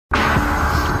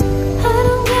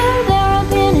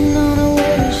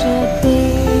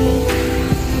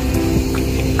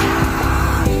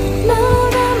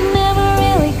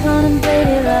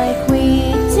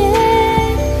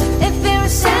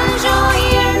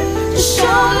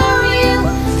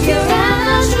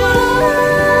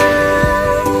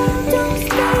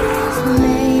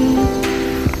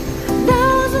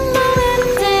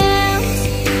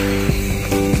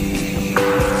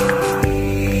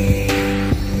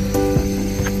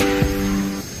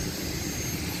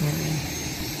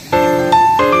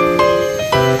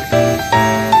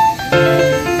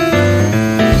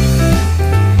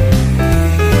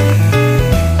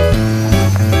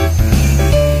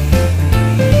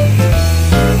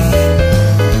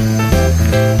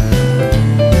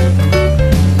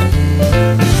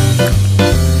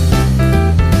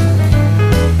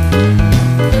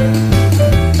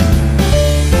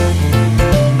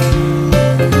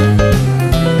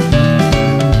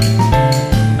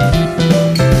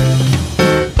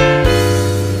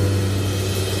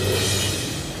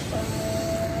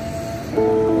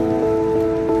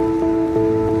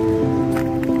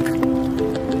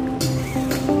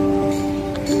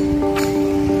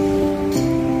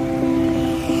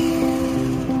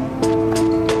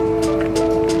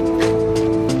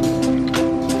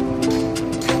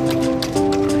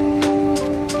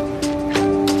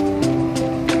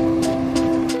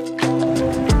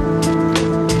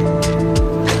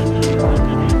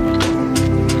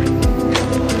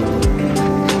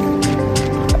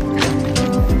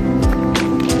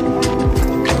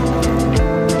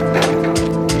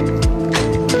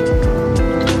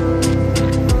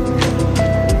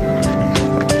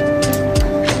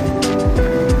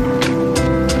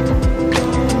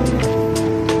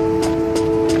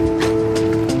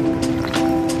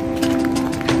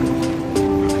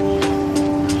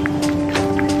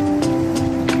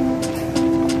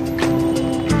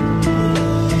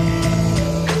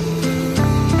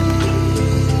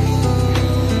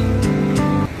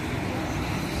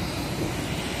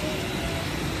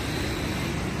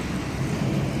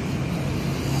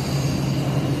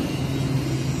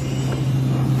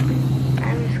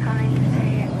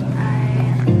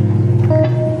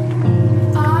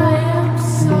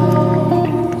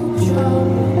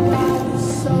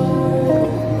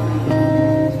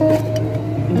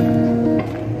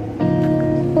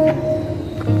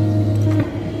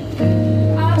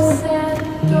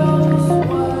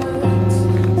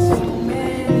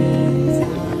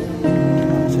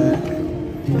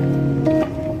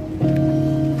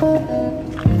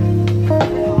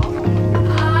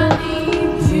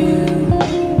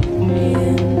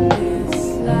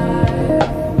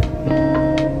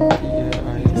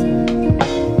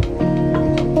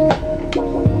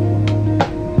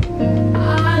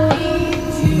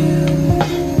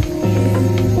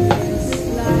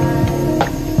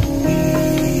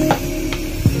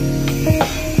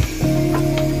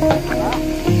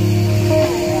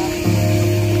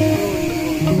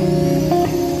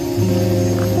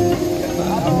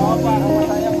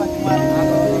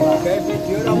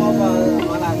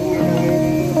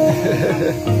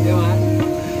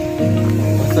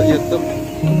Masuk YouTube.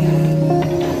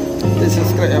 Di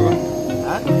subscribe ya bang?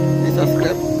 Hah? Di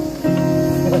subscribe.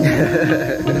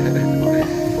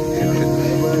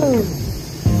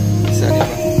 Bisa nih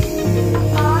bang.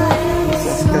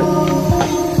 Subscribe.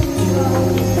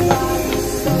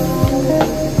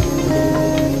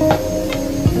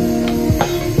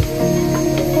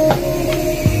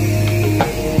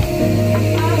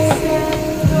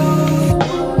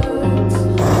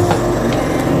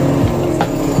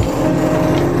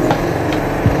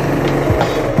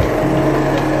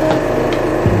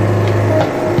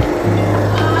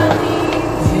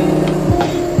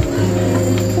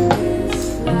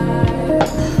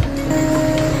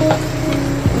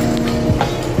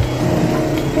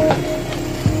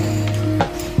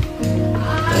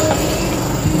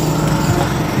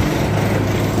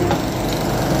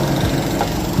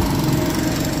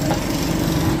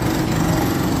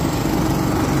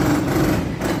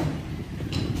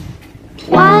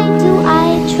 Why do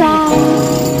I try?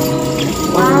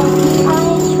 Why do I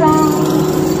try?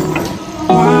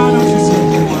 Why don't you tell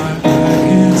me why I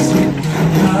can't sleep at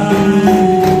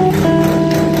night?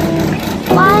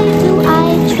 Why do I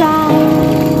try?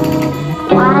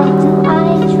 Why do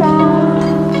I try?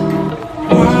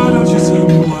 Why don't you tell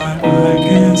me why I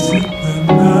can't sleep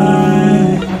at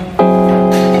night?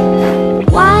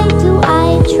 Why do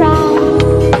I try?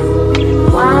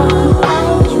 Why do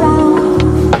I try?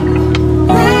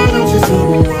 Why don't you tell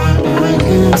me why I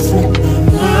can't sleep at night?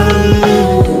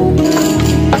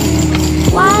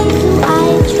 Why do I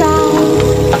try?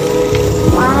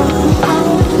 Why do I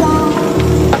try?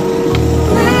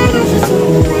 Why don't you tell me why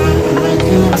I can't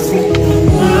sleep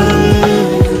at night?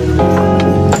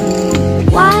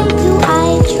 Why do I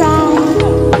try?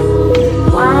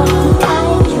 Why do I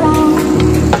try?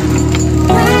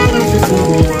 Why don't you tell me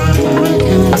why I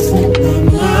can't sleep at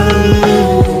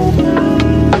night?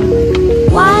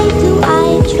 Why do I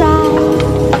try?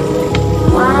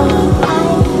 Why do I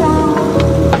try?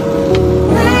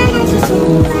 Why don't you tell me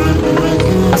why I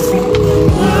can't sleep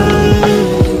at night?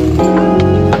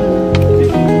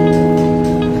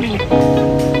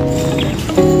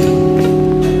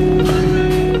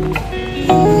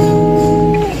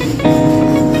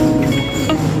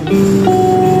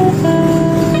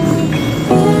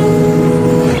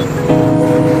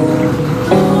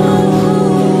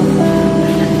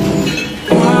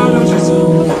 Why don't you tell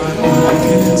me why I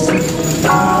can't sleep at night?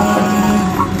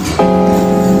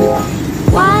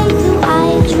 Why do I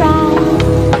try?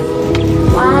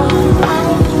 Why do I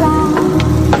try?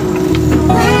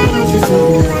 Why don't you tell me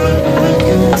why I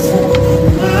can't sleep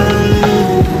at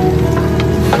night?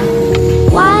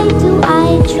 Why do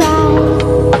I try?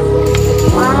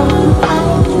 Why do I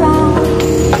try?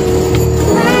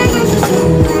 Why don't you tell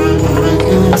me why I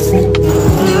can't sleep at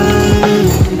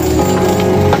night?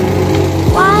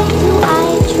 Why do I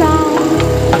try?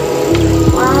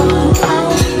 Why do I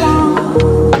try?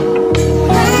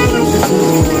 Why don't you tell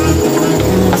me why I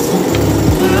can't sleep at night?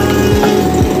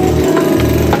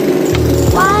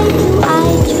 Why do I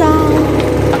try?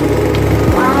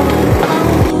 Why do I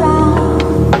try?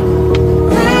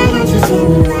 Why don't you tell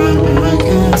me why I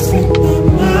can't sleep at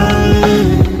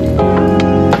night?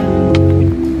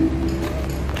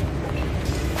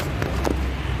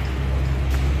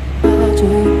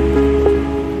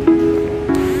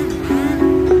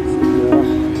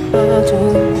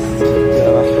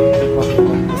 Sejarah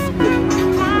pembangunan Masjid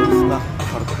Al-Husna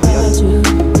Marpoyan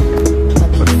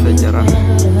bersejarah.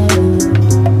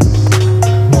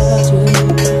 Kerajaan.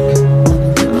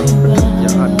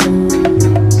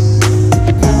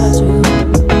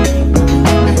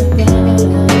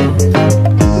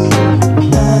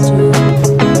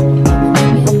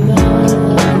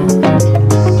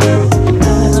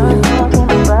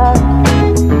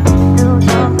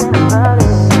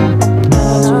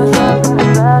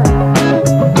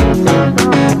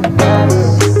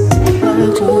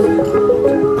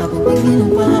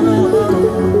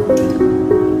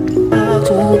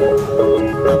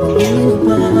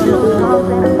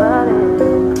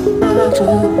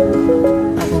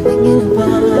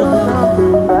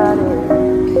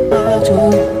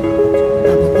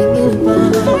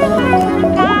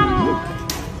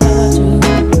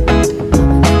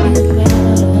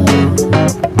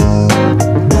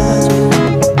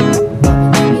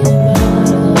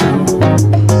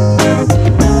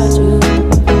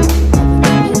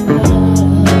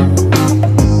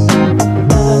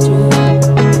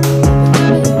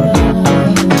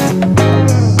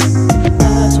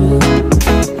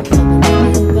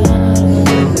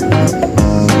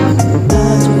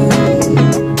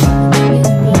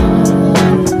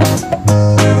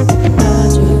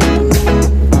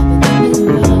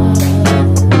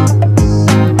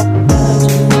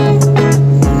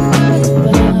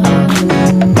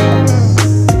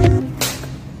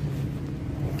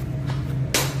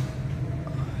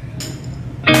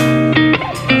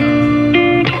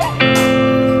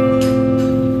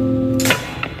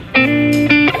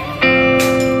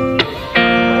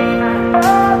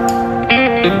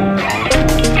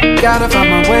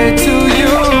 my way to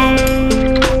you.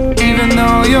 Even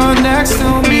though you're next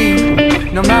to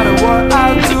me, no matter what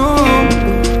I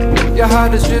do, your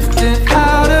heart is drifting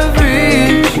out of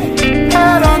reach.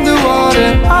 Head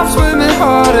underwater, I'm swimming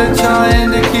harder,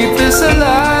 trying to keep this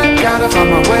alive. Gotta find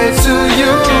my way to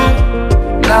you,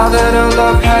 now that our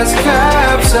love has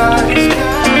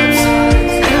capsized.